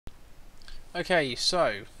Okay,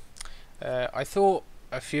 so I thought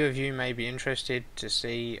a few of you may be interested to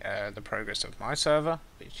see the progress of my server,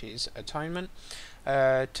 which is Atonement.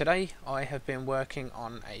 Today I have been working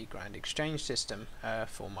on a grand exchange system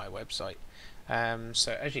for my website.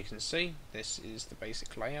 So as you can see, this is the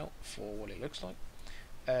basic layout for what it looks like.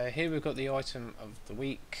 Here we've got the item of the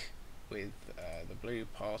week with the blue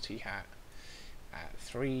party hat at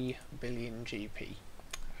 3 billion GP.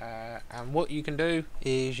 And what you can do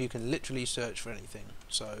is you can literally search for anything.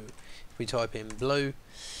 So if we type in blue,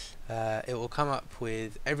 it will come up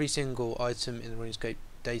with every single item in the RuneScape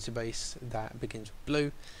database that begins with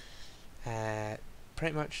blue,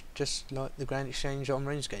 pretty much just like the Grand Exchange on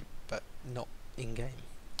RuneScape, but not in game.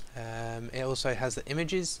 It also has the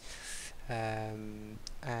images, and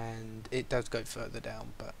it does go further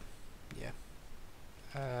down, but yeah.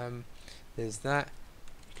 There's that.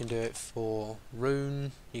 You can do it for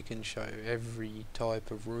rune. You can show every type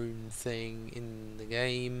of rune thing in the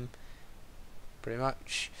game, pretty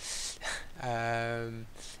much. It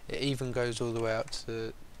even goes all the way up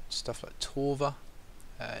to stuff like Torva,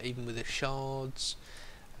 even with the shards.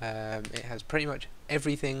 It has pretty much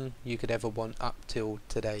everything you could ever want up till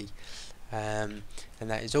today, and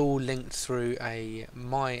that is all linked through a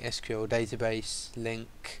MySQL database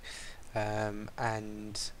link,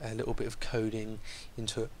 and a little bit of coding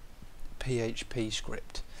into a PHP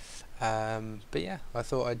script. But yeah, I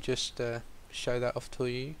thought I'd just show that off to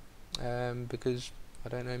you, because I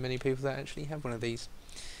don't know many people that actually have one of these,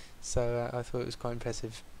 so I thought it was quite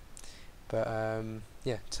impressive. But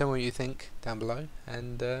yeah, tell me what you think down below,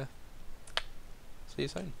 and see you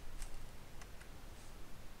soon.